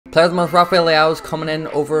Player of the Month Rafael Leao is coming in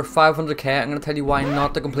over 500k. I'm going to tell you why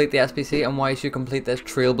not to complete the SBC and why you should complete this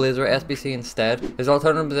Trailblazer SBC instead. His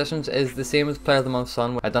alternative positions is the same as Player of the Month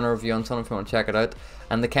Son. I've done a review on Son if you want to check it out.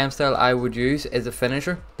 And the chem style I would use is a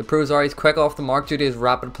finisher. The pros are he's quick off the mark due to his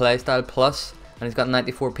rapid play style plus, and he's got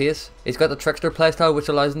 94 pace. He's got the trickster playstyle, which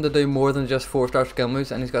allows him to do more than just 4-star skill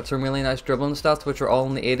moves, and he's got some really nice dribbling stats which are all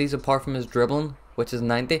in the 80s apart from his dribbling, which is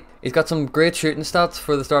 90. He's got some great shooting stats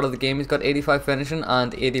for the start of the game. He's got 85 finishing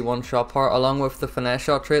and 81 shot power, along with the finesse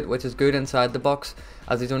shot trait, which is good inside the box,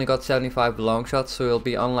 as he's only got 75 long shots, so he'll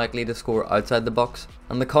be unlikely to score outside the box.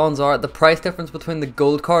 And the cons are the price difference between the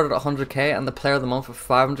gold card at 100k and the player of the month at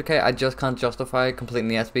 500k. I just can't justify completing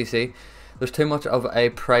the SBC. There's too much of a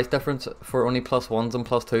price difference for only +1s and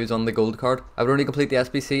 +2s on the gold card. I would only complete the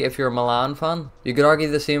SBC if you're a Milan fan. You could argue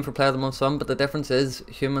the same for Player of the Month Son, but the difference is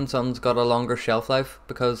Human Son's got a longer shelf life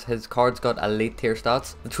because his card's got elite tier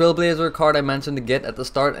stats. The Trailblazer card I mentioned to get at the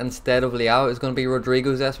start instead of Leao is going to be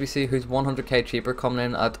Rodrigo's SBC, who's 100k cheaper, coming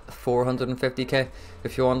in at 450k.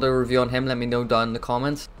 If you want a review on him, let me know down in the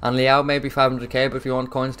comments. And Leao may be 500k, but if you want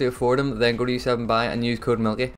coins to afford him, then go to U7 Buy and use code Milky.